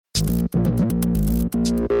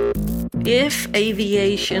If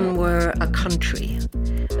aviation were a country,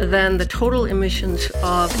 then the total emissions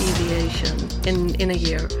of aviation in a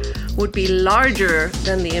year would be larger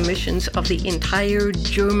than the emissions of the entire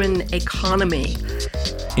German economy.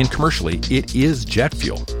 In commercially, it is jet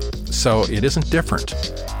fuel, so it isn't different.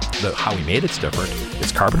 How we made it's different.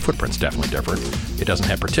 Its carbon footprint's definitely different. It doesn't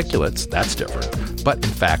have particulates, that's different. But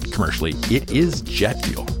in fact, commercially, it is jet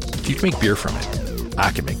fuel. You can make beer from it.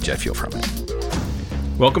 I can make jet fuel from it.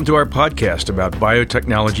 Welcome to our podcast about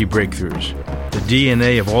biotechnology breakthroughs, the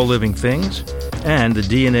DNA of all living things, and the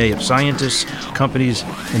DNA of scientists, companies,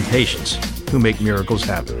 and patients who make miracles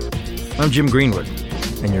happen. I'm Jim Greenwood,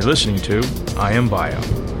 and you're listening to I Am Bio.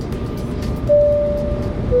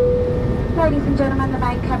 Ladies and gentlemen, the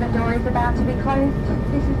main cabin door is about to be closed.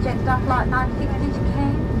 This is Jetstar Flight 960 to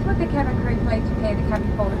Cairns. Would the cabin crew please prepare the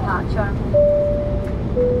cabin for departure?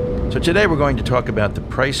 So today we're going to talk about the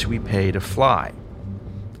price we pay to fly.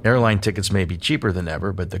 Airline tickets may be cheaper than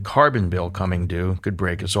ever, but the carbon bill coming due could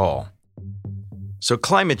break us all. So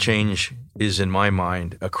climate change is, in my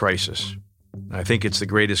mind, a crisis. I think it's the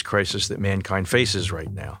greatest crisis that mankind faces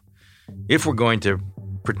right now. If we're going to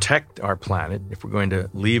protect our planet, if we're going to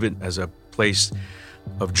leave it as a place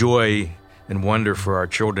of joy and wonder for our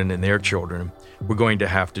children and their children, we're going to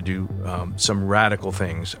have to do some radical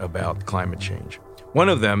things about climate change. One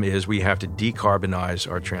of them is we have to decarbonize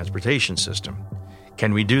our transportation system.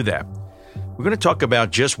 Can we do that? We're going to talk about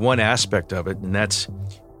just one aspect of it, and that's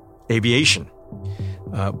aviation.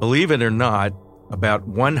 Believe it or not, about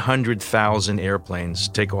 100,000 airplanes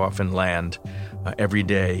take off and land every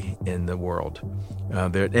day in the world.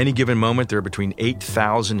 At any given moment, there are between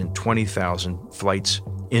 8,000 and 20,000 flights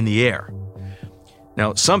in the air.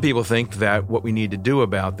 Now, some people think that what we need to do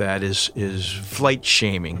about that is flight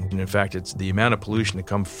shaming. And in fact, it's the amount of pollution that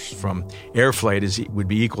comes from air flight would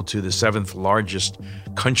be equal to the 7th largest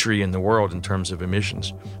country in the world in terms of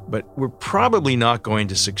emissions. But we're probably not going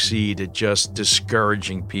to succeed at just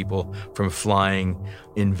discouraging people from flying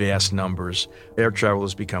in vast numbers. Air travel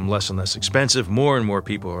has become less and less expensive. More and more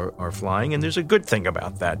people are flying, and there's a good thing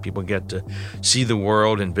about that. People get to see the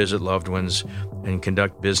world and visit loved ones and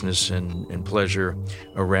conduct business and pleasure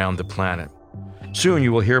around the planet. Soon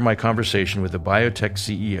you will hear my conversation with a biotech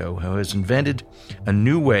CEO who has invented a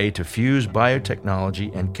new way to fuse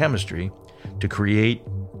biotechnology and chemistry to create,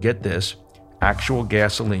 get this, actual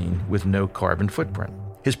gasoline with no carbon footprint.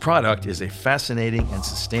 His product is a fascinating and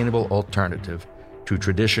sustainable alternative to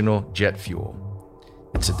traditional jet fuel.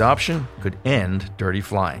 Its adoption could end dirty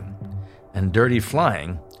flying. And dirty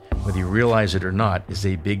flying, whether you realize it or not, is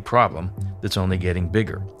a big problem that's only getting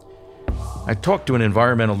bigger. I talked to an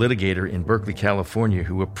environmental litigator in Berkeley, California,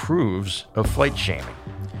 who approves of flight shaming.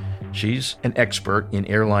 She's an expert in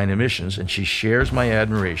airline emissions, and she shares my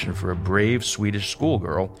admiration for a brave Swedish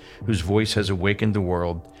schoolgirl whose voice has awakened the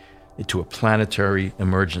world to a planetary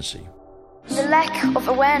emergency. The lack of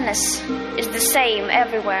awareness is the same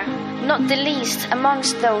everywhere, not the least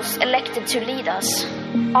amongst those elected to lead us.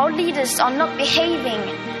 Our leaders are not behaving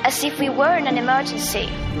as if we were in an emergency.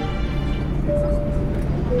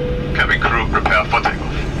 Cabin crew, prepare for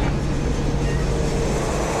takeoff.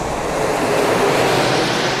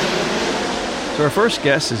 So our first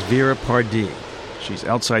guest is Vera Pardee. She's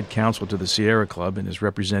outside counsel to the Sierra Club and has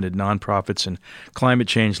represented nonprofits in climate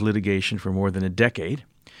change litigation for more than a decade.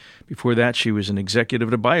 Before that, she was an executive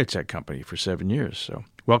at a biotech company for 7 years. So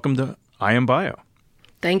welcome to I Am Bio.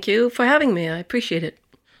 Thank you for having me. I appreciate it.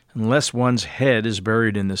 Unless one's head is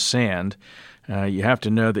buried in the sand, you have to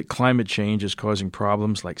know that climate change is causing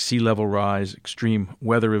problems like sea level rise, extreme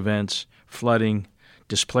weather events, flooding,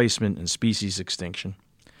 displacement, and species extinction.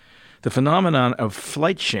 The phenomenon of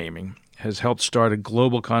flight shaming has helped start a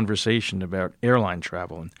global conversation about airline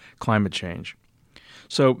travel and climate change.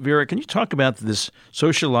 So, Vera, can you talk about this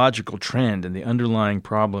sociological trend and the underlying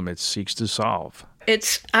problem it seeks to solve?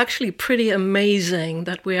 It's actually pretty amazing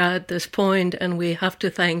that we are at this point, and we have to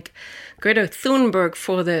thank Greta Thunberg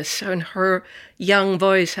for this. And her young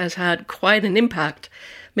voice has had quite an impact,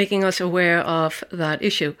 making us aware of that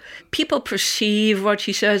issue. People perceive what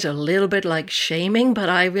she says a little bit like shaming, but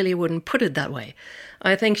I really wouldn't put it that way.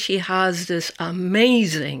 I think she has this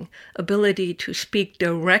amazing ability to speak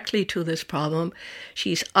directly to this problem.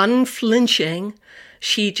 She's unflinching.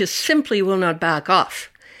 She just simply will not back off.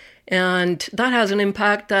 And that has an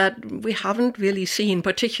impact that we haven't really seen,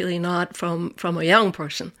 particularly not from a young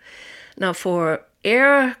person. Now, for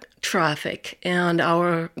air traffic and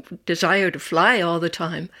our desire to fly all the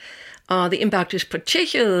time, the impact is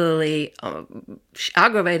particularly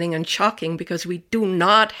aggravating and shocking because we do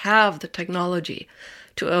not have the technology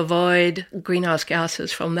to avoid greenhouse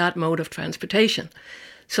gases from that mode of transportation.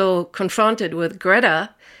 So confronted with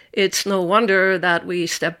Greta, it's no wonder that we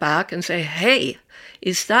step back and say, hey,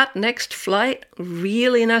 is that next flight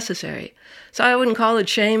really necessary? So I wouldn't call it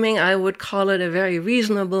shaming. I would call it a very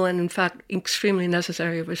reasonable and, in fact, extremely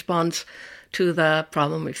necessary response to the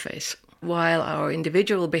problem we face. While our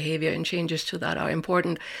individual behavior and changes to that are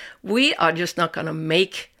important, we are just not going to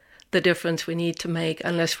make the difference we need to make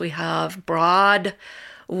unless we have broad,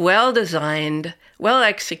 well-designed,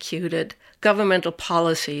 well-executed governmental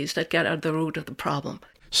policies that get at the root of the problem.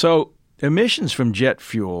 So emissions from jet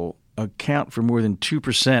fuel account for more than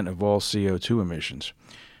 2% of all CO2 emissions.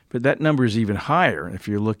 But that number is even higher if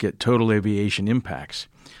you look at total aviation impacts.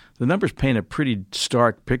 The numbers paint a pretty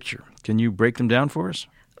stark picture. Can you break them down for us?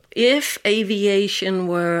 If aviation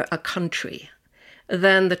were a country,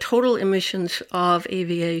 then the total emissions of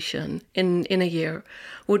aviation in a year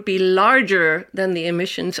would be larger than the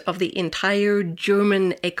emissions of the entire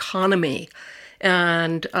German economy,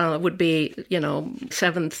 and would be,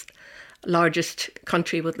 seventh largest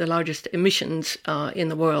country with the largest emissions in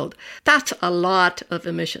the world. That's a lot of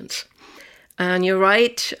emissions. And you're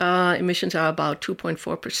right, emissions are about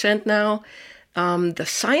 2.4% now. The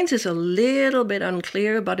science is a little bit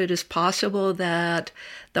unclear, but it is possible that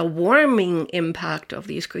the warming impact of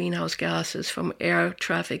these greenhouse gases from air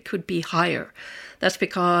traffic could be higher. That's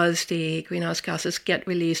because the greenhouse gases get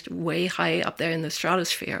released way high up there in the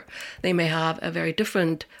stratosphere. They may have a very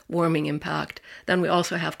different warming impact. Then we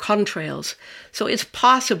also have contrails. So it's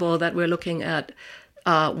possible that we're looking at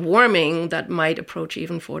warming that might approach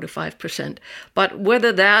even 4 to 5%. But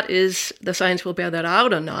whether that is, the science will bear that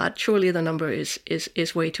out or not, surely the number is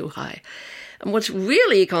way too high. And what's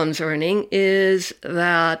really concerning is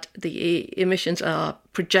that the emissions are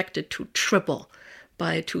projected to triple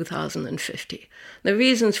by 2050. The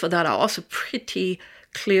reasons for that are also pretty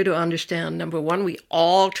clear to understand. Number one, we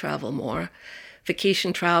all travel more.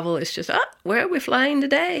 Vacation travel is just, where are we flying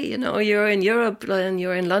today? You're in Europe and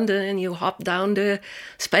you're in London and you hop down to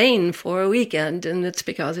Spain for a weekend, and it's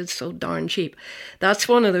because it's so darn cheap. That's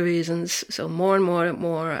one of the reasons. So more and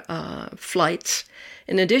more flights.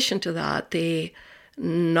 In addition to that, the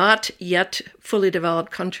not yet fully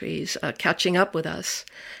developed countries are catching up with us.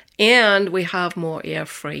 And we have more air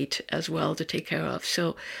freight as well to take care of.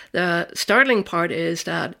 So the startling part is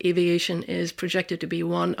that aviation is projected to be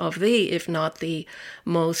one of the, if not the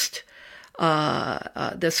most,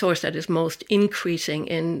 the source that is most increasing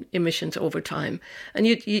in emissions over time. And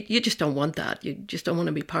you just don't want that. You just don't want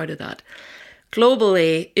to be part of that.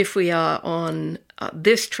 Globally, if we are on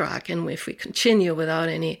this track and if we continue without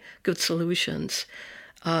any good solutions,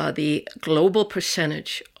 the global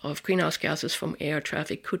percentage of greenhouse gases from air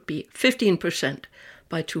traffic could be 15%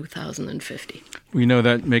 by 2050.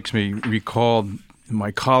 That makes me recall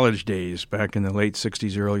my college days back in the late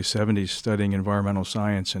 60s, early 70s, studying environmental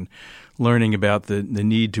science and learning about the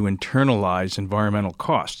need to internalize environmental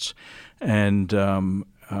costs. And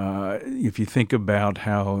if you think about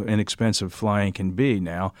how inexpensive flying can be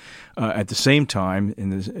now, at the same time,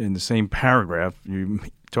 in the same paragraph, you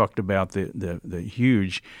talked about the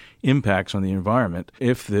huge impacts on the environment.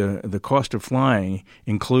 If the cost of flying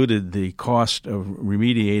included the cost of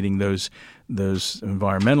remediating those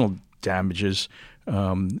environmental damages,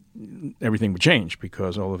 everything would change,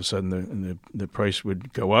 because all of a sudden the price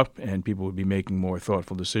would go up and people would be making more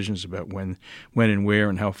thoughtful decisions about when and where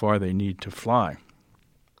and how far they need to fly.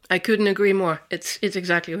 I couldn't agree more. It's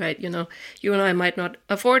exactly right. You and I might not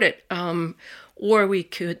afford it. Or we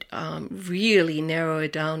could really narrow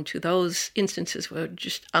it down to those instances where it's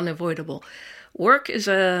just unavoidable. Work is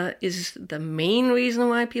the main reason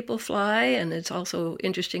why people fly, and it's also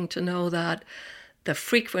interesting to know that the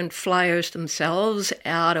frequent flyers themselves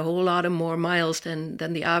add a whole lot of more miles than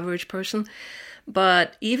the average person.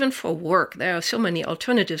 But even for work, there are so many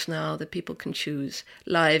alternatives now that people can choose.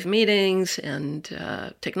 Live meetings and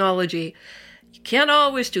technology. You can't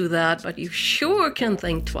always do that, but you sure can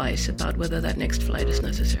think twice about whether that next flight is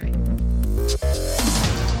necessary.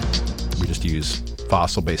 We just use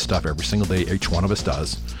fossil-based stuff every single day. Each one of us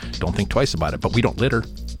does. Don't think twice about it, but we don't litter.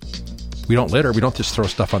 We don't litter. We don't just throw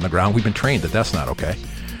stuff on the ground. We've been trained that that's not okay.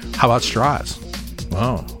 How about straws?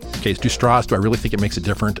 Oh, okay. Do I really think it makes a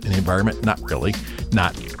difference in the environment? Not really.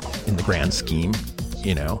 Not in the grand scheme,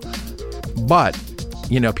 But,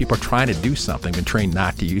 people are trying to do something, been trained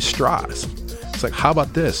not to use straws. It's like, how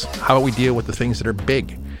about this? How about we deal with the things that are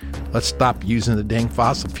big? Let's stop using the dang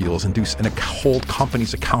fossil fuels and hold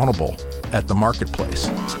companies accountable at the marketplace.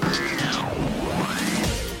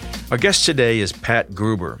 Our guest today is Pat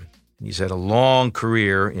Gruber. He's had a long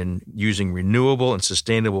career in using renewable and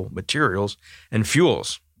sustainable materials and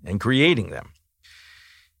fuels and creating them.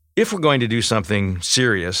 If we're going to do something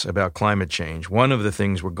serious about climate change, one of the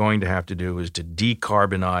things we're going to have to do is to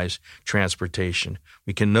decarbonize transportation.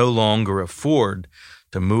 We can no longer afford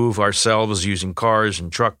to move ourselves using cars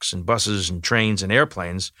and trucks and buses and trains and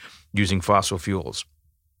airplanes using fossil fuels.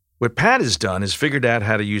 What Pat has done is figured out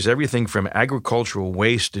how to use everything from agricultural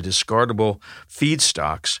waste to discardable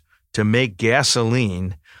feedstocks to make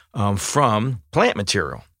gasoline from plant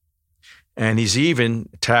material. And he's even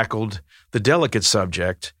tackled the delicate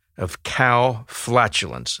subject of cow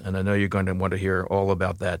flatulence. And I know you're going to want to hear all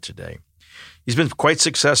about that today. He's been quite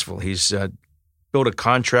successful. He's built a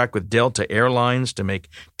contract with Delta Airlines to make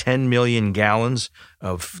 10 million gallons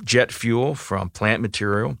of jet fuel from plant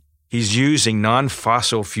material. He's using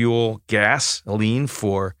non-fossil fuel gasoline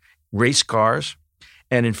for race cars.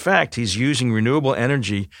 And in fact, he's using renewable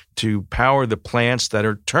energy to power the plants that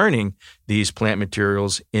are turning these plant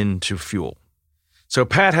materials into fuel. So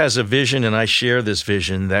Pat has a vision, and I share this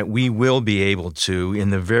vision, that we will be able to, in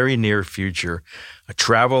the very near future,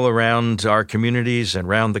 travel around our communities and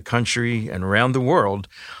around the country and around the world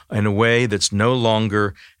in a way that's no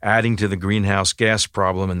longer adding to the greenhouse gas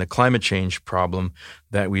problem and the climate change problem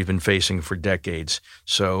that we've been facing for decades.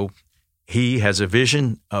 So he has a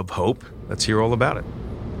vision of hope. Let's hear all about it.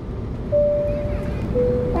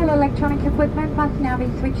 All electronic equipment must now be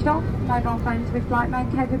switched off. Mobile phones with flight mode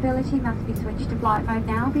capability must be switched to flight mode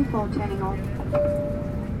now before turning off.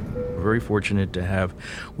 We're very fortunate to have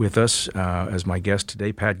with us as my guest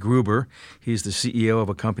today, Pat Gruber. He's the CEO of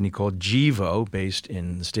a company called Gevo, based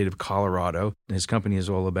in the state of Colorado. His company is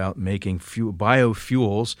all about making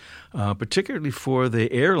biofuels, particularly for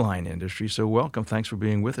the airline industry. So welcome. Thanks for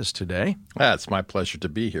being with us today. It's my pleasure to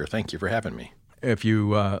be here. Thank you for having me. If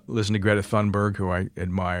you listen to Greta Thunberg, who I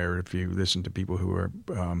admire, if you listen to people who are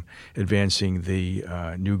advancing the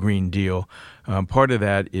New Green Deal, part of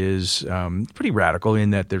that is pretty radical in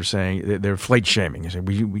that they're saying they're flight shaming. They say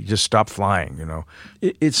we just stop flying. You know,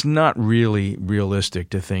 it's not really realistic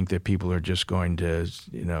to think that people are just going to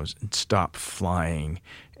stop flying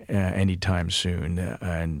anytime soon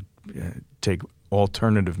and take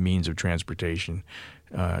alternative means of transportation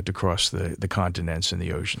to cross the continents and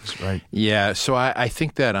the oceans, right? Yeah, so I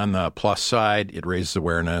think that on the plus side, it raises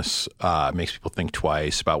awareness, makes people think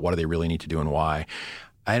twice about what do they really need to do and why.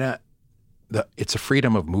 It's a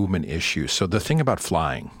freedom of movement issue. So the thing about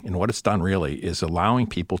flying and what it's done really is allowing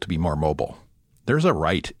people to be more mobile. There's a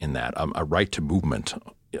right in that, a right to movement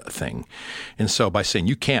thing. And so by saying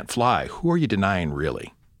you can't fly, who are you denying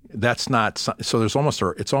really? That's not so. There's almost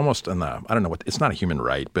it's almost I don't know what it's not a human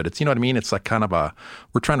right, but it's what I mean. It's like kind of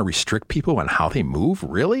we're trying to restrict people on how they move.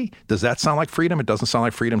 Really, does that sound like freedom? It doesn't sound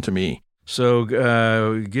like freedom to me. So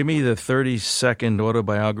give me the 30-second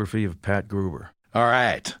autobiography of Pat Gruber. All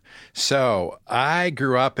right. So I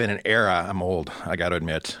grew up in an era. I'm old, I got to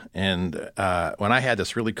admit, and when I had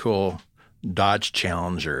this really cool Dodge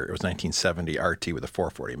Challenger, it was 1970 RT with a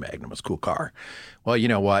 440 Magnum. It was a cool car. Well, you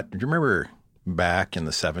know what? Do you remember back in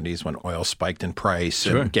the 70s when oil spiked in price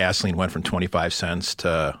and gasoline went from 25 cents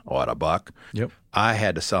to, $1? Yep. I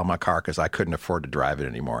had to sell my car because I couldn't afford to drive it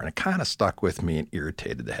anymore. And it kind of stuck with me and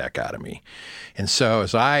irritated the heck out of me. And so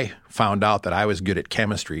as I found out that I was good at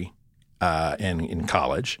chemistry in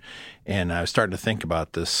college, and I was starting to think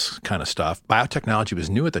about this kind of stuff. Biotechnology was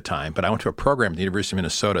new at the time, but I went to a program at the University of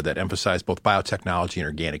Minnesota that emphasized both biotechnology and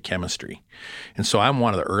organic chemistry. And so I'm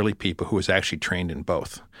one of the early people who was actually trained in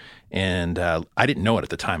both. And I didn't know it at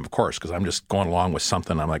the time, of course, because I'm just going along with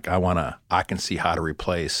something. I'm like, I can see how to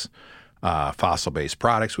replace fossil-based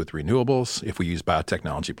products with renewables if we use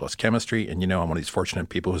biotechnology plus chemistry. And, I'm one of these fortunate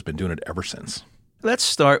people who's been doing it ever since. Let's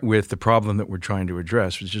start with the problem that we're trying to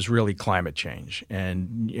address, which is really climate change.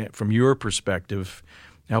 And from your perspective,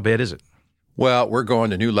 how bad is it? Well, we're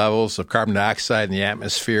going to new levels of carbon dioxide in the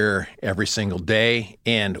atmosphere every single day.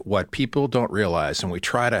 And what people don't realize, and we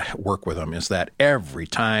try to work with them, is that every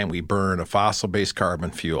time we burn a fossil-based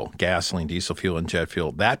carbon fuel, gasoline, diesel fuel, and jet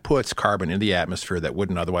fuel, that puts carbon in the atmosphere that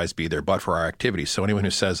wouldn't otherwise be there but for our activity. So anyone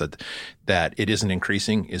who says that it isn't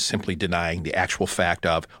increasing is simply denying the actual fact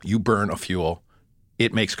of you burn a fuel,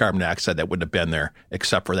 it makes carbon dioxide that wouldn't have been there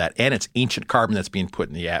except for that. And it's ancient carbon that's being put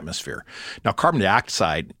in the atmosphere. Now, carbon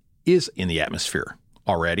dioxide is in the atmosphere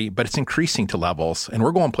already, but it's increasing to levels, and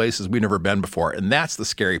we're going places we've never been before, and that's the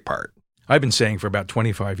scary part. I've been saying for about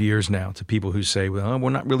 25 years now to people who say, well,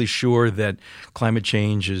 we're not really sure that climate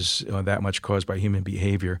change is that much caused by human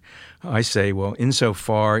behavior. I say, well,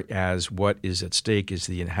 insofar as what is at stake is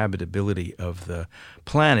the inhabitability of the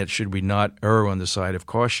planet, should we not err on the side of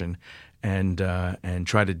caution and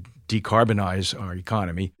try to decarbonize our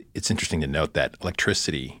economy? It's interesting to note that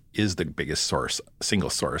electricity is the biggest single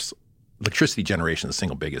source electricity generation is the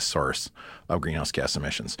single biggest source of greenhouse gas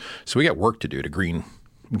emissions. So we got work to do to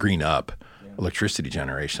green up electricity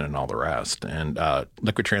generation and all the rest. And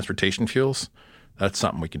liquid transportation fuels, that's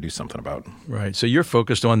something we can do something about. Right. So you're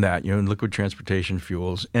focused on that, liquid transportation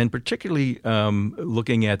fuels, and particularly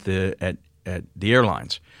looking at the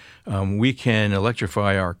airlines. We can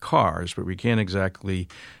electrify our cars, but we can't exactly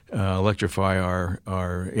electrify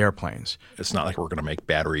our airplanes. It's not like we're going to make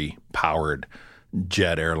battery-powered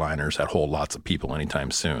jet airliners that hold lots of people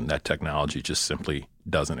anytime soon. That technology just simply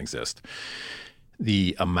doesn't exist.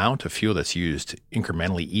 The amount of fuel that's used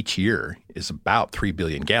incrementally each year is about 3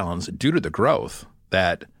 billion gallons due to the growth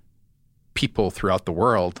that people throughout the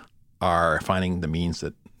world are finding the means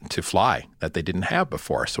to fly that they didn't have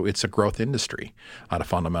before. So it's a growth industry on a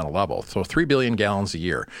fundamental level. So 3 billion gallons a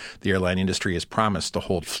year. The airline industry has promised to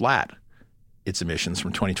hold flat its emissions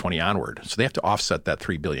from 2020 onward. So they have to offset that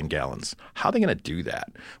 3 billion gallons. How are they going to do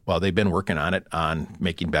that? Well, they've been working on it on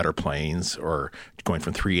making better planes or going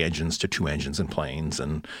from 3 engines to 2 engines in planes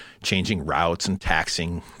and changing routes and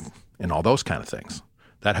taxing and all those kind of things.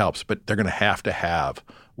 That helps. But they're going to have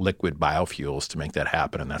liquid biofuels to make that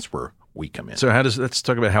happen, and that's where we come in. So let's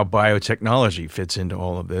talk about how biotechnology fits into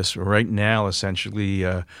all of this. Right now, essentially,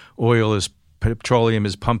 petroleum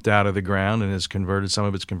is pumped out of the ground and is converted. Some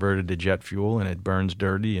of it's converted to jet fuel, and it burns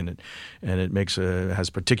dirty, and it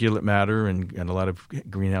has particulate matter and a lot of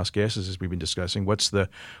greenhouse gases, as we've been discussing. What's the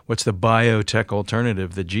biotech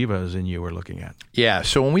alternative that Gevos and you are looking at? Yeah.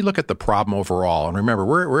 So when we look at the problem overall, and remember,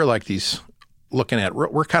 we're like these. We're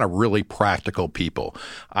kind of really practical people.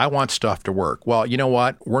 I want stuff to work. Well, you know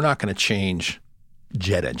what? We're not going to change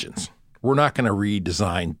jet engines. We're not going to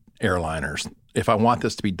redesign airliners. If I want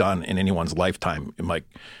this to be done in anyone's lifetime,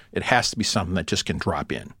 it has to be something that just can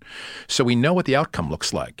drop in. So we know what the outcome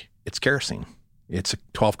looks like. It's kerosene. It's a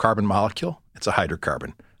 12-carbon molecule. It's a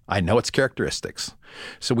hydrocarbon. I know its characteristics.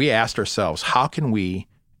 So we asked ourselves, how can we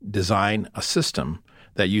design a system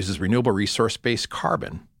that uses renewable resource-based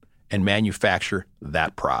carbon and manufacture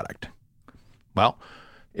that product? Well,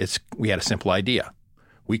 we had a simple idea.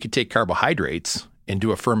 We could take carbohydrates and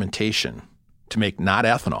do a fermentation to make not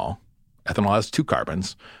ethanol. Ethanol has 2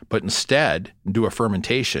 carbons, but instead do a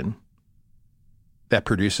fermentation that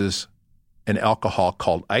produces an alcohol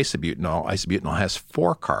called isobutanol. Isobutanol has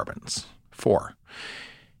 4 carbons. 4.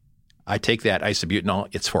 I take that isobutanol,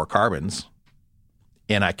 it's 4 carbons,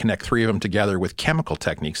 and I connect 3 of them together with chemical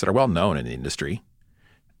techniques that are well known in the industry.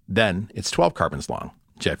 Then it's 12 carbons long.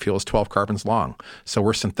 Jet fuel is 12 carbons long. So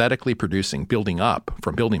we're synthetically producing, building up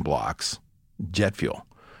from building blocks, jet fuel.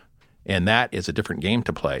 And that is a different game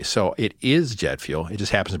to play. So it is jet fuel. It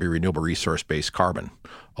just happens to be renewable resource-based carbon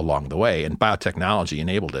along the way. And biotechnology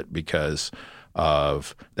enabled it because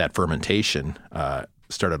of that fermentation.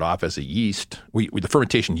 Started off as a yeast. The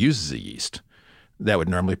fermentation uses a yeast that would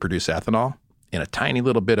normally produce ethanol and a tiny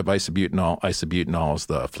little bit of isobutanol. Isobutanol is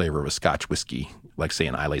the flavor of a Scotch whiskey, like say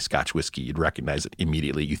an Islay Scotch whiskey. You'd recognize it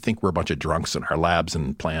immediately. You think we're a bunch of drunks in our labs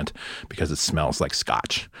and plant because it smells like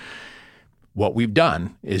Scotch. What we've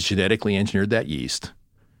done is genetically engineered that yeast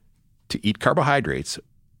to eat carbohydrates,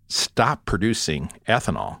 stop producing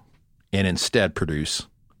ethanol, and instead produce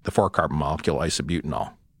the 4-carbon molecule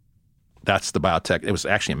isobutanol. That's the biotech. It was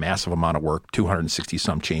actually a massive amount of work,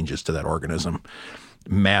 260-some changes to that organism,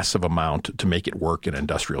 massive amount to make it work at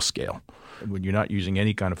industrial scale. When you're not using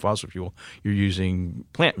any kind of fossil fuel, you're using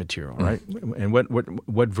plant material, right? And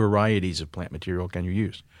what varieties of plant material can you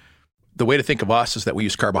use? The way to think of us is that we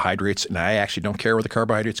use carbohydrates, and I actually don't care where the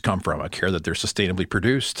carbohydrates come from. I care that they're sustainably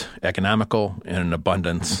produced, economical, and in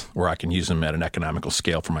abundance where I can use them at an economical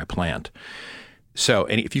scale for my plant. So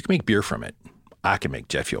if you can make beer from it, I can make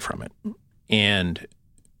jet fuel from it. And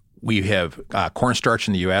we have cornstarch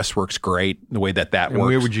in the U.S. works great, the way that works. And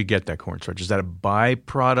where would you get that cornstarch? Is that a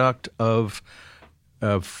byproduct of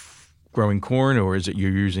growing corn, or is it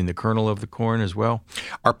you're using the kernel of the corn as well?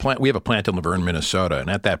 We have a plant in Laverne, Minnesota, and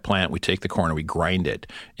at that plant we take the corn and we grind it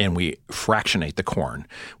and we fractionate the corn.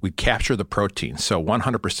 We capture the protein, so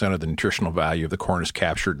 100% of the nutritional value of the corn is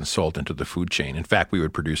captured and sold into the food chain. In fact, we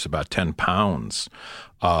would produce about 10 pounds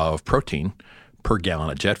of protein per gallon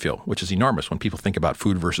of jet fuel, which is enormous when people think about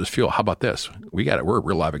food versus fuel. How about this? We're a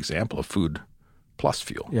real live example of food plus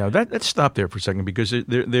fuel. Yeah, let's stop there for a second, because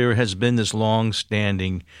there has been this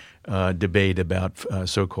long-standing debate about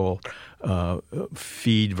so-called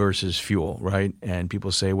feed versus fuel, right? And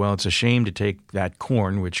people say, well, it's a shame to take that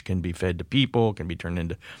corn, which can be fed to people, can be turned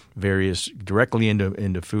into directly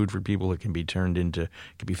into food for people. It can be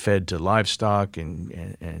fed to livestock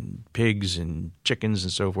and pigs and chickens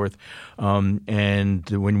and so forth. And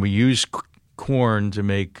when we use corn to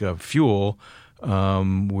make fuel,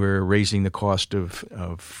 we're raising the cost of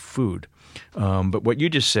food. But what you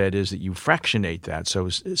just said is that you fractionate that. So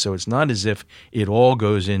it's not as if it all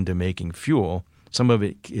goes into making fuel. Some of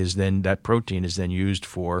it is then, that protein is then used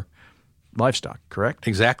for livestock, correct?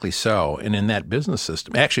 Exactly so. And in that business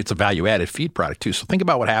system, actually, it's a value-added feed product too. So think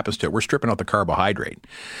about what happens to it. We're stripping out the carbohydrate.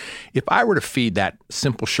 If I were to feed that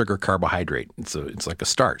simple sugar carbohydrate, it's like a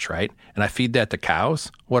starch, right? And I feed that to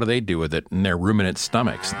cows, what do they do with it in their ruminant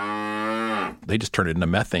stomachs? They just turn it into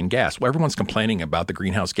methane gas. Well, everyone's complaining about the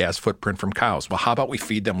greenhouse gas footprint from cows. Well, how about we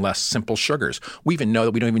feed them less simple sugars? We even know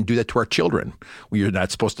that we don't even do that to our children. We are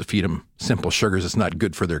not supposed to feed them simple sugars. It's not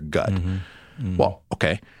good for their gut. Well,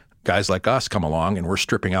 okay. Guys like us come along and we're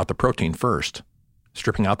stripping out the protein first,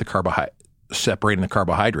 stripping out the separating the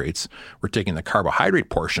carbohydrates. We're taking the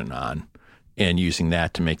carbohydrate portion on and using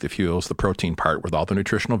that to make the fuels. The protein part with all the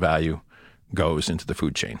nutritional value goes into the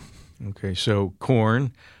food chain. Okay, so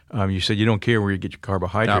corn. You said you don't care where you get your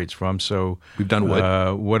carbohydrates from. So we've done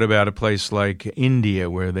wood. What about a place like India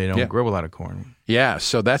where they don't grow a lot of corn? Yeah,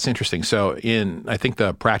 so that's interesting. So I think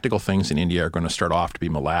the practical things in India are going to start off to be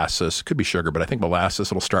molasses. Could be sugar, but I think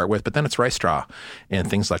molasses it'll start with. But then it's rice straw and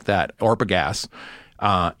things like that, or bagasse.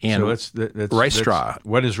 And so that's rice straw.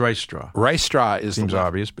 What is rice straw? Rice straw seems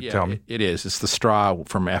obvious, but tell me. It is. It's the straw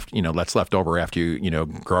from after that's left over after you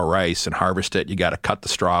grow rice and harvest it. You got to cut the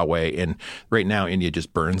straw away, and right now India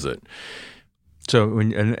just burns it. So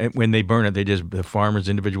when they burn it,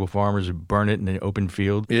 individual farmers burn it in an open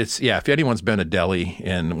field? If anyone's been to Delhi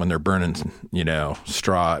and when they're burning,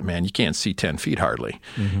 straw, man, you can't see 10 feet hardly.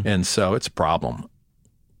 And so it's a problem.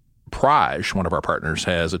 Praj, one of our partners,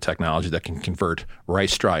 has a technology that can convert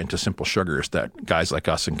rice straw into simple sugars that guys like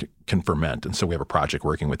us can ferment. And so we have a project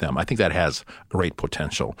working with them. I think that has great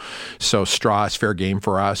potential. So straw is fair game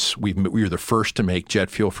for us. We were the first to make jet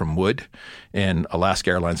fuel from wood, and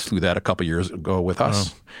Alaska Airlines flew that a couple years ago with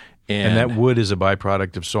us. And that wood is a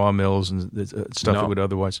byproduct of sawmills and stuff that would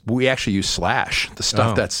otherwise. We actually use slash, the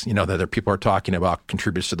stuff that's that people are talking about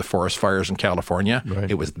contributes to the forest fires in California. Right.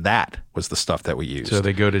 It was the stuff that we used. So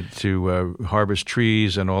they go to harvest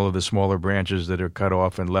trees and all of the smaller branches that are cut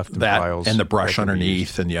off and left in piles, and the brush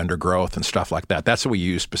underneath and the undergrowth and stuff like that. That's what we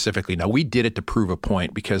use specifically. Now we did it to prove a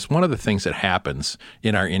point because one of the things that happens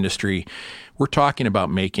in our industry, we're talking about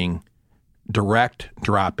making direct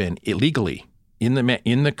drop-in illegally.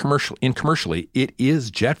 Commercially, it is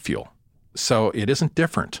jet fuel. So it isn't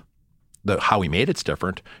different. How we made it's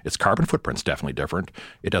different. Its carbon footprint's definitely different.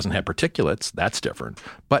 It doesn't have particulates. That's different.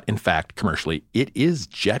 But in fact, commercially, it is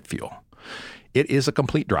jet fuel. It is a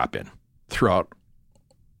complete drop-in throughout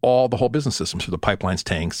the whole business system, through the pipelines,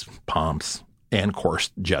 tanks, pumps, and of course,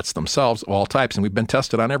 jets themselves, all types. And we've been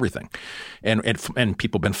tested on everything. And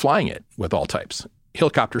people have been flying it with all types.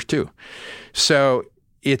 Helicopters too. So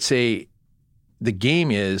the game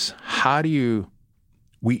is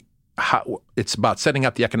it's about setting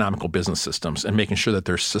up the economical business systems and making sure that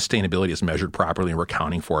their sustainability is measured properly and we're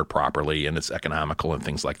accounting for it properly and it's economical and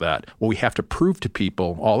things like that. Well, we have to prove to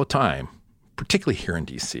people all the time, particularly here in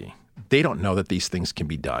D.C., they don't know that these things can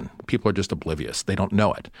be done. People are just oblivious. They don't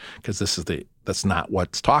know it because that's not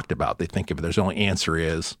what's talked about. They think if there's only answer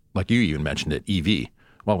is, like you even mentioned it, EV.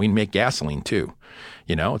 Well, we make gasoline too.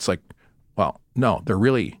 It's like, well, no,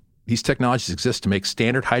 these technologies exist to make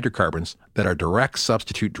standard hydrocarbons that are direct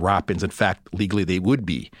substitute drop-ins. In fact, legally they would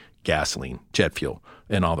be gasoline, jet fuel,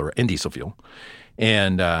 and diesel fuel.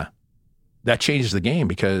 And that changes the game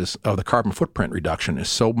because of the carbon footprint reduction is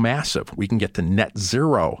so massive. We can get to net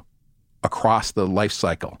zero across the life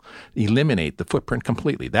cycle, eliminate the footprint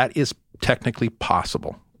completely. That is technically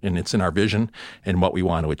possible. And it's in our vision and what we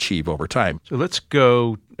want to achieve over time. So let's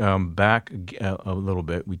go back a little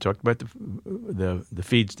bit. We talked about the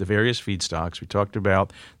various feedstocks. We talked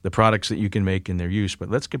about the products that you can make and their use. But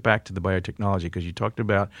let's get back to the biotechnology because you talked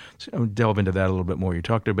about delve into that a little bit more. You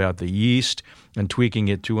talked about the yeast and tweaking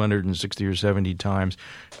it 260 or 70 times.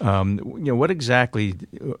 What exactly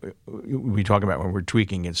are we talking about when we're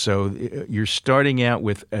tweaking it? So you're starting out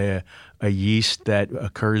with a yeast that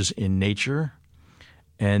occurs in nature.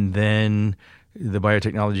 And then the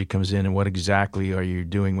biotechnology comes in, and what exactly are you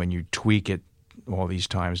doing when you tweak it all these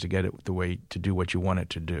times to get it the way to do what you want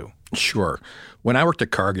it to do? Sure. When I worked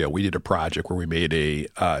at Cargill, we did a project where we made a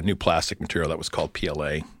new plastic material that was called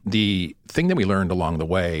PLA. The thing that we learned along the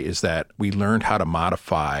way is that we learned how to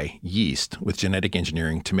modify yeast with genetic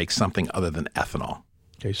engineering to make something other than ethanol.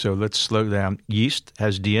 Okay, so let's slow down. Yeast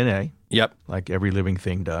has DNA. Yep. Like every living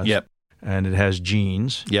thing does. Yep. And it has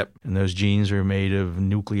genes. Yep. And those genes are made of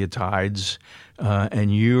nucleotides.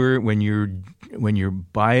 And when you're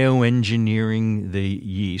bioengineering the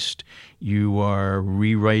yeast, you are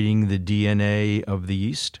rewriting the DNA of the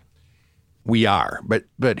yeast? We are,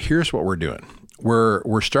 but here's what we're doing.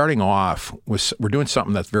 We're starting off with, we're doing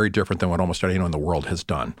something that's very different than what almost anyone in the world has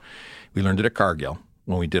done. We learned it at Cargill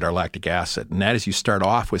when we did our lactic acid, and that is you start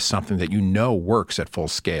off with something that you know works at full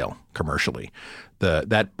scale commercially.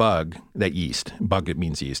 That bug, that yeast, bug, it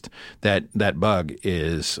means yeast, that bug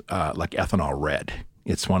is like ethanol red.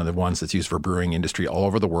 It's one of the ones that's used for brewing industry all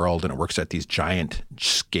over the world, and it works at these giant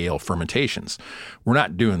scale fermentations. We're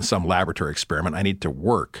not doing some laboratory experiment. I need to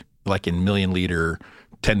work like in million liter,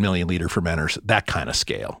 10 million liter fermenters, that kind of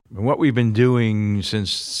scale. And what we've been doing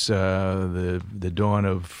since the dawn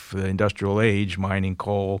of the industrial age, mining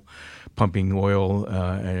coal, pumping oil,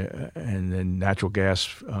 and then natural gas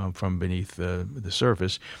from beneath the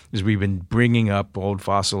surface, is we've been bringing up old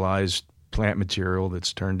fossilized plant material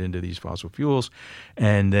that's turned into these fossil fuels,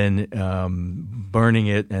 and then burning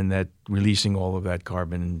it, and that releasing all of that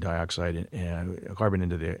carbon dioxide, carbon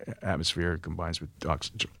into the atmosphere combines with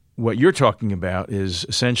oxygen. What you're talking about is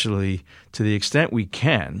essentially, to the extent we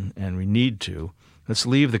can and we need to, let's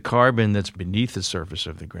leave the carbon that's beneath the surface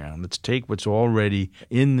of the ground. Let's take what's already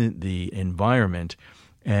in the environment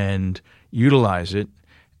and utilize it,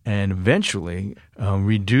 and eventually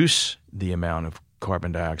reduce the amount of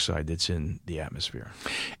carbon dioxide that's in the atmosphere.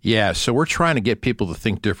 Yeah, so we're trying to get people to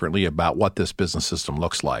think differently about what this business system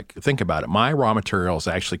looks like. Think about it. My raw material is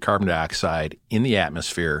actually carbon dioxide in the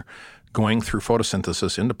atmosphere going through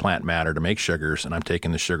photosynthesis into plant matter to make sugars, and I'm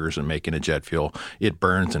taking the sugars and making a jet fuel. It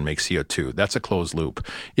burns and makes CO2. That's a closed loop.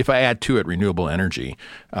 If I add to it renewable energy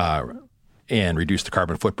and reduce the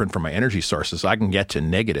carbon footprint from my energy sources, I can get to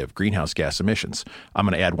negative greenhouse gas emissions. I'm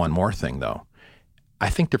going to add one more thing, though. I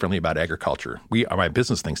think differently about agriculture. My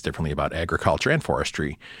business thinks differently about agriculture and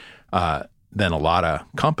forestry than a lot of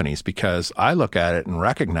companies, because I look at it and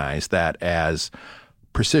recognize that as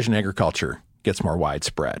precision agriculture gets more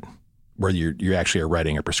widespread, where you actually are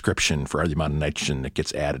writing a prescription for the amount of nitrogen that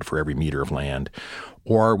gets added for every meter of land.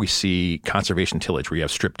 Or we see conservation tillage where you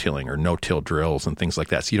have strip tilling or no-till drills and things like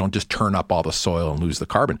that. So you don't just turn up all the soil and lose the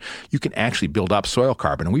carbon. You can actually build up soil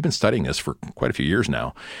carbon. And we've been studying this for quite a few years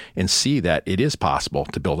now and see that it is possible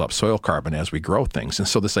to build up soil carbon as we grow things. And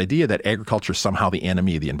so this idea that agriculture is somehow the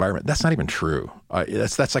enemy of the environment, that's not even true.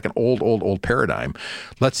 That's like an old paradigm.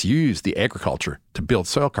 Let's use the agriculture to build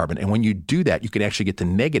soil carbon. And when you do that, you can actually get to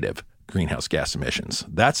negative greenhouse gas emissions.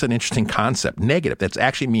 That's an interesting concept. Negative. That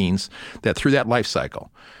actually means that through that life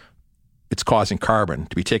cycle, it's causing carbon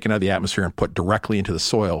to be taken out of the atmosphere and put directly into the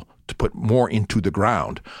soil to put more into the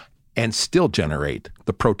ground and still generate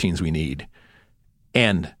the proteins we need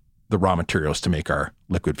and the raw materials to make our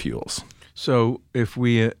liquid fuels. So if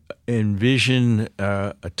we envision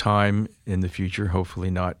a time in the future,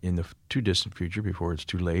 hopefully not in the too distant future before it's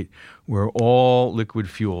too late, where all liquid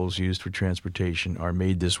fuels used for transportation are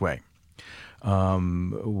made this way,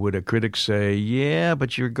 would a critic say, yeah,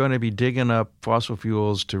 but you're going to be digging up fossil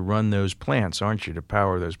fuels to run those plants, aren't you, to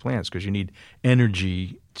power those plants, because you need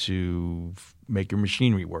energy to make your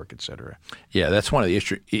machinery work, et cetera? Yeah, that's one of the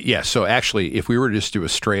issues. Yeah, so actually, if we were to just do a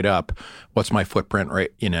straight up, what's my footprint,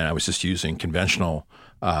 right? I was just using conventional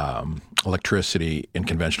electricity and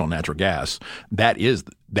conventional natural gas. That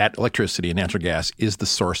electricity and natural gas is the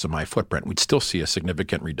source of my footprint. We'd still see a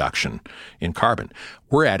significant reduction in carbon.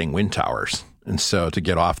 We're adding wind towers. And so to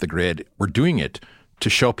get off the grid, we're doing it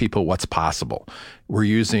to show people what's possible.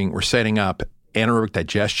 We're setting up anaerobic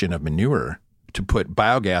digestion of manure to put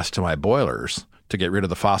biogas to my boilers to get rid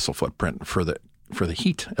of the fossil footprint for the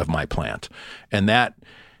heat of my plant. And that,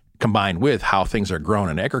 combined with how things are grown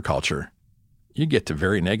in agriculture, you get to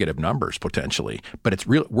very negative numbers potentially. But it's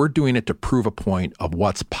real. We're doing it to prove a point of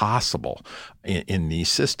what's possible in these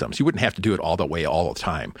systems. You wouldn't have to do it all the way all the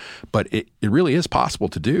time, but it really is possible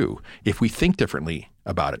to do if we think differently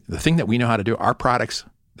about it. The thing that we know how to do, our products,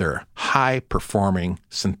 they're high-performing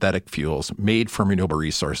synthetic fuels made from renewable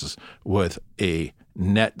resources with a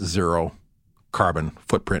net zero carbon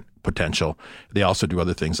footprint potential. They also do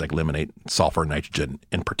other things like eliminate sulfur, nitrogen,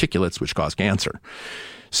 and particulates, which cause cancer.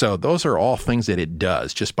 So those are all things that it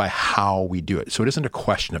does just by how we do it. So it isn't a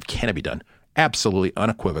question of can it be done? Absolutely,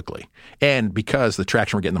 unequivocally. And because the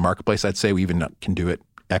traction we're getting in the marketplace, I'd say we even can do it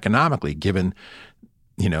economically, given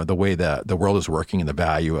the way the world is working and the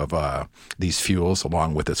value of these fuels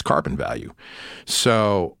along with its carbon value.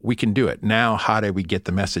 So we can do it. Now, how do we get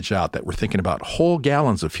the message out that we're thinking about whole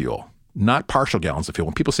gallons of fuel, not partial gallons of fuel?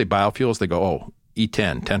 When people say biofuels, they go, oh,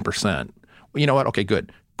 E10, 10%. Well, you know what? Okay,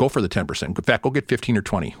 good. Go for the 10%. In fact, go get 15 or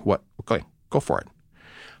 20. What? Okay, go for it.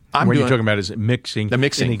 What you're talking about is mixing. The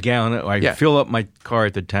mixing. In a gallon. I fill up my car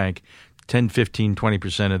at the tank, 10, 15,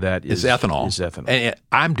 20% of that is ethanol. Is ethanol. And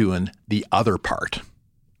I'm doing the other part,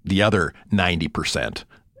 the other 90%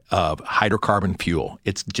 of hydrocarbon fuel.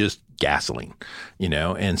 It's just gasoline,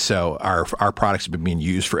 and so our products have been being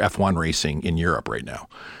used for F1 racing in Europe right now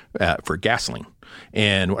for gasoline.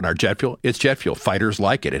 And when our jet fuel, it's jet fuel. Fighters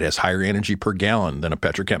like it. It has higher energy per gallon than a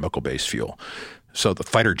petrochemical-based fuel. So the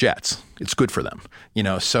fighter jets, it's good for them.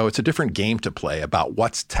 So it's a different game to play about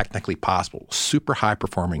what's technically possible. Super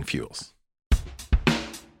high-performing fuels.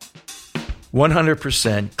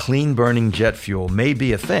 100% clean-burning jet fuel may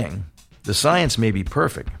be a thing. The science may be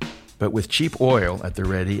perfect. But with cheap oil at the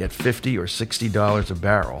ready at $50 or $60 a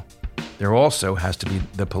barrel, there also has to be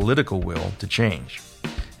the political will to change.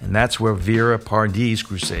 And that's where Vera Pardi's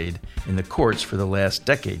crusade in the courts for the last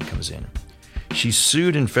decade comes in. She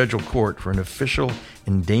sued in federal court for an official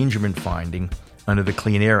endangerment finding under the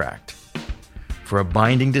Clean Air Act for a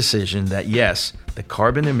binding decision that, yes, the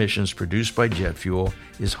carbon emissions produced by jet fuel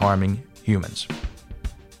is harming humans.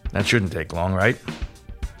 That shouldn't take long, right?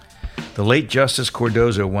 The late Justice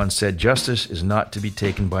Cardozo once said, "Justice is not to be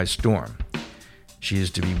taken by storm. She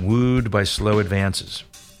is to be wooed by slow advances."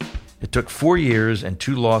 It took 4 years and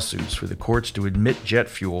 2 lawsuits for the courts to admit jet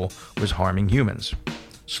fuel was harming humans.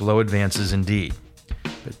 Slow advances indeed.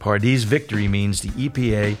 But Pardi's victory means the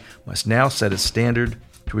EPA must now set a standard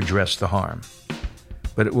to address the harm.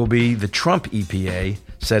 But it will be the Trump EPA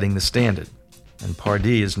setting the standard, and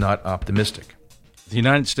Pardi is not optimistic. The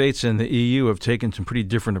United States and the EU have taken some pretty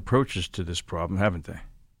different approaches to this problem, haven't they?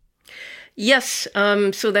 Yes.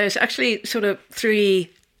 So there's actually sort of 3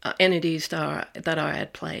 entities that are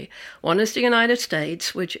at play. One is the United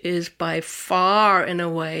States, which is by far, in a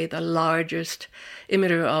way, the largest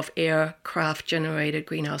emitter of aircraft-generated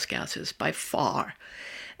greenhouse gases, by far.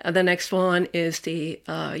 The next one is the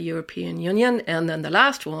European Union. And then the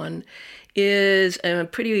last one is a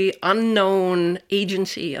pretty unknown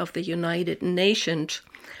agency of the United Nations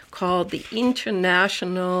called the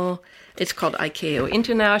it's called ICAO,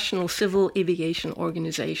 International Civil Aviation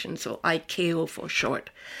Organization, so ICAO for short.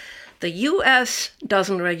 The U.S.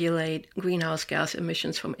 doesn't regulate greenhouse gas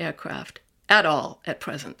emissions from aircraft at all at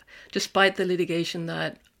present, despite the litigation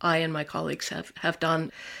that I and my colleagues have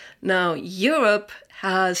done. Now, Europe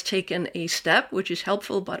has taken a step which is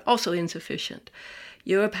helpful but also insufficient.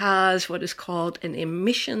 Europe has what is called an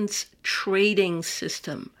emissions trading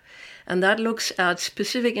system, and that looks at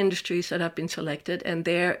specific industries that have been selected and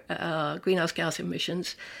their greenhouse gas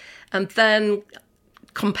emissions, and then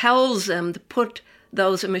compels them to put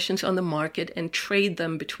those emissions on the market and trade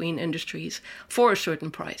them between industries for a certain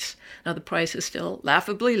price. Now, the price is still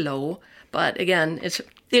laughably low, but again,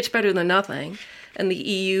 it's better than nothing. And the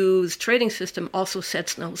EU's trading system also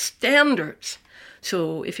sets no standards.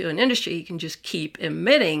 So if you're an industry, you can just keep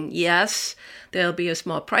emitting. Yes, there'll be a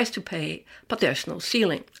small price to pay, but there's no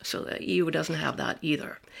ceiling. So the EU doesn't have that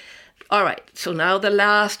either. All right, so now the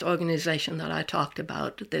last organization that I talked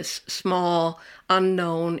about, this small,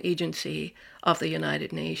 unknown agency of the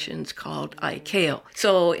United Nations called ICAO.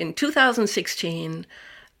 So in 2016,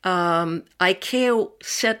 ICAO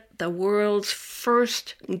set the world's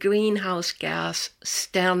first greenhouse gas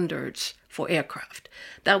standards for aircraft.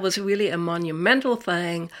 That was really a monumental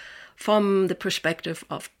thing from the perspective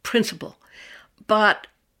of principle. But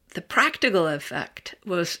the practical effect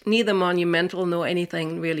was neither monumental nor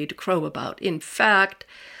anything really to crow about. In fact,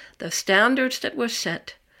 the standards that were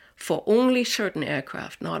set for only certain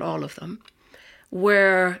aircraft, not all of them,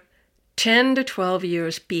 were 10 to 12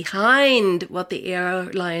 years behind what the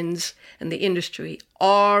airlines and the industry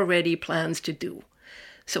already plans to do.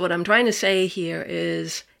 So what I'm trying to say here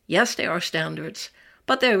is, yes, there are standards,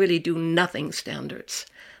 but they're really do-nothing standards.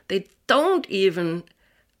 They don't even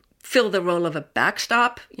fill the role of a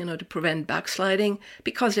backstop, to prevent backsliding,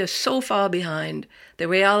 because they're so far behind the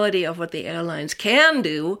reality of what the airlines can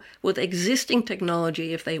do with existing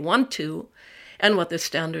technology if they want to, and what the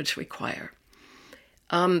standards require.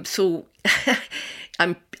 So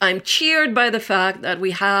I'm cheered by the fact that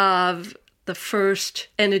we have the first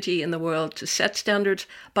entity in the world to set standards,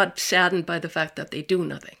 but saddened by the fact that they do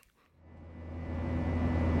nothing.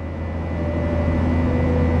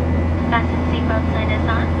 Fasten seatbelt sign is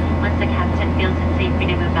on. Once the captain feels it safe for you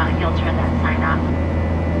to move out, he'll turn that sign off.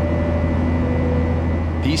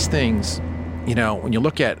 These things, when you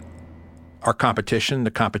look at our competition,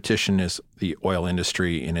 the competition is the oil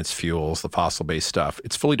industry and its fuels, the fossil-based stuff.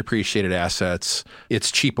 It's fully depreciated assets.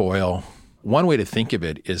 It's cheap oil. One way to think of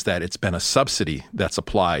it is that it's been a subsidy that's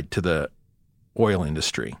applied to the oil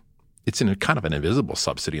industry. It's in a kind of an invisible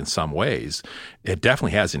subsidy in some ways. It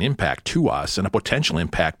definitely has an impact to us and a potential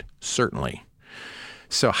impact, certainly.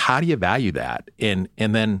 So how do you value that and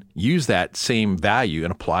then use that same value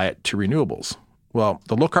and apply it to renewables? Well,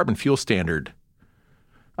 the low carbon fuel standard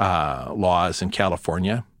laws in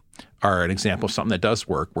California are an example of something that does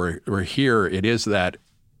work, where here it is that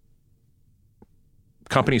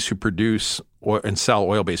companies who produce and sell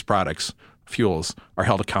oil-based products, fuels, are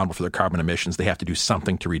held accountable for their carbon emissions. They have to do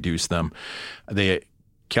something to reduce them.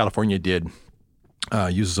 California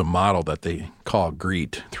uses a model that they call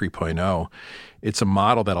GREET 3.0. It's a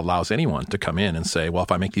model that allows anyone to come in and say, well,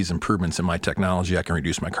 if I make these improvements in my technology, I can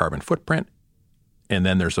reduce my carbon footprint. And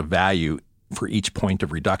then there's a value for each point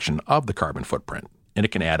of reduction of the carbon footprint, and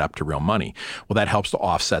it can add up to real money. Well, that helps to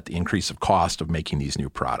offset the increase of cost of making these new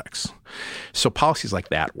products. So policies like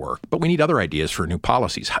that work, but we need other ideas for new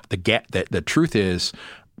policies. The truth is,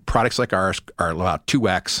 products like ours are about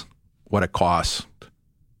 2x what it costs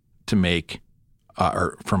to make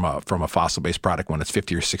or from a fossil-based product when it's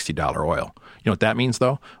 $50 or $60 oil. You know what that means,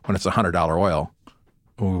 though? When it's $100 oil,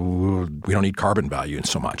 we don't need carbon value in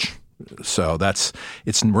so much. So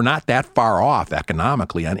we're not that far off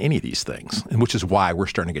economically on any of these things, and which is why we're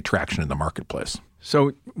starting to get traction in the marketplace.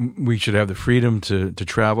 So we should have the freedom to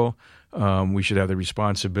travel. We should have the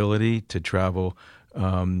responsibility to travel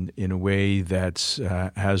in a way that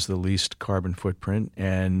has the least carbon footprint.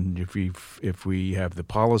 And if we have the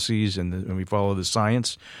policies and we follow the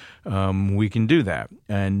science, we can do that.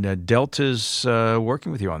 And Delta's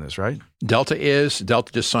working with you on this, right? Delta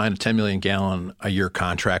just signed a 10 million gallon a year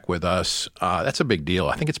contract with us. That's a big deal.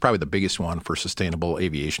 I think it's probably the biggest one for sustainable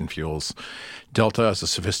aviation fuels. Delta is a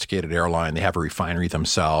sophisticated airline. They have a refinery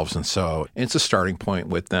themselves, and so it's a starting point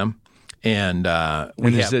with them. And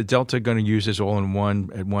is Delta going to use this all in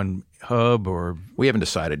one hub, or we haven't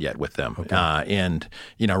decided yet with them? Okay. And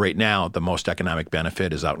right now the most economic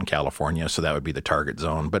benefit is out in California, so that would be the target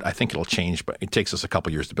zone. But I think it'll change. But it takes us a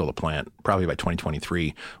couple years to build a plant. Probably by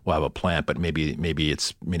 2023 we'll have a plant. But maybe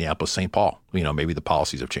it's Minneapolis, St. Paul. Maybe the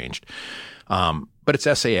policies have changed. But it's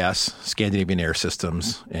SAS, Scandinavian Air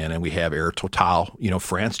Systems, and then we have Air Total.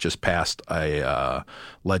 France just passed a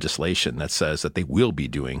legislation that says that they will be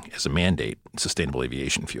doing as a mandate sustainable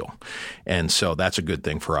aviation fuel. And so that's a good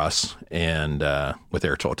thing for us and with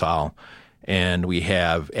Air Total. And we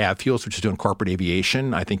have Avfuels, which is doing corporate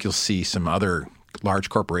aviation. I think you'll see some other large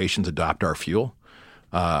corporations adopt our fuel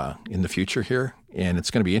in the future here. And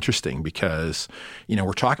it's going to be interesting because,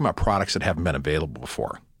 we're talking about products that haven't been available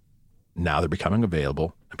before. Now they're becoming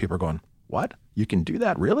available, and people are going, what? You can do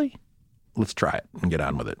that? Really? Let's try it and get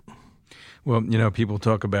on with it. Well, people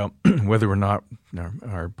talk about whether or not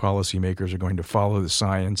our policymakers are going to follow the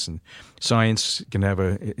science, and science can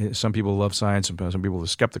have some people love science, and some people are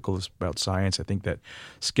skeptical about science. I think that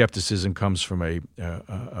skepticism comes from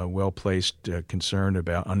a well-placed concern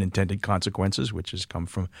about unintended consequences, which has come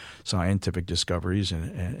from scientific discoveries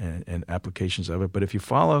and applications of it. But if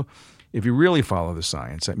you really follow the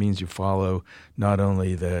science, that means you follow not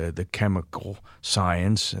only the chemical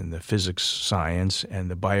science and the physics science and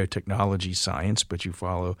the biotechnology science, but you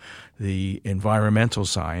follow the environmental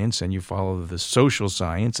science and you follow the social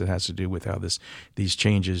science that has to do with how these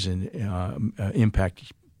changes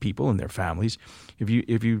impact people and their families. If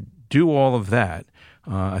you do all of that,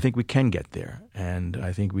 I think we can get there, and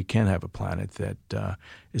I think we can have a planet that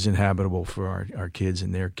is inhabitable for our kids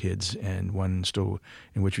and their kids, and one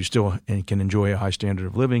in which we still can enjoy a high standard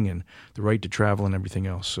of living and the right to travel and everything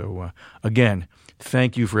else. So, again,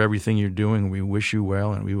 thank you for everything you're doing. We wish you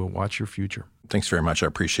well, and we will watch your future. Thanks very much. I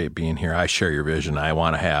appreciate being here. I share your vision.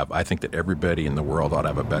 I think that everybody in the world ought to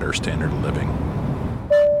have a better standard of living.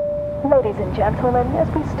 Ladies and gentlemen, as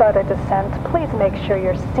we start our descent, please make sure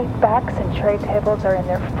your seat backs and tray tables are in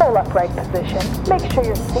their full upright position. Make sure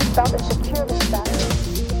your seatbelt is securely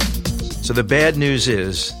fastened. So the bad news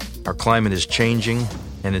is our climate is changing,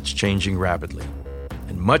 and it's changing rapidly.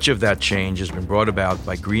 And much of that change has been brought about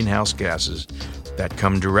by greenhouse gases that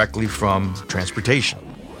come directly from transportation.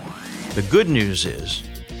 The good news is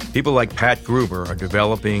people like Pat Gruber are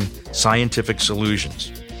developing scientific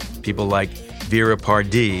solutions. People like Vera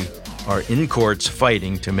Pardee are in courts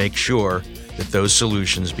fighting to make sure that those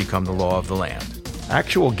solutions become the law of the land.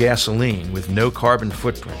 Actual gasoline with no carbon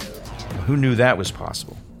footprint. Who knew that was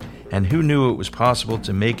possible? And who knew it was possible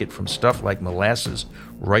to make it from stuff like molasses,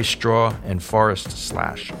 rice straw, and forest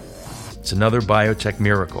slash? It's another biotech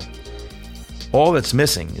miracle. All that's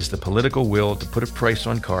missing is the political will to put a price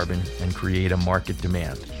on carbon and create a market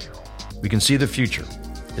demand. We can see the future.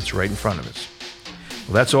 It's right in front of us.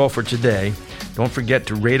 Well, that's all for today. Don't forget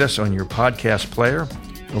to rate us on your podcast player,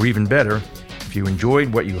 or even better, if you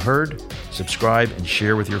enjoyed what you heard, subscribe and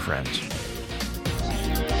share with your friends.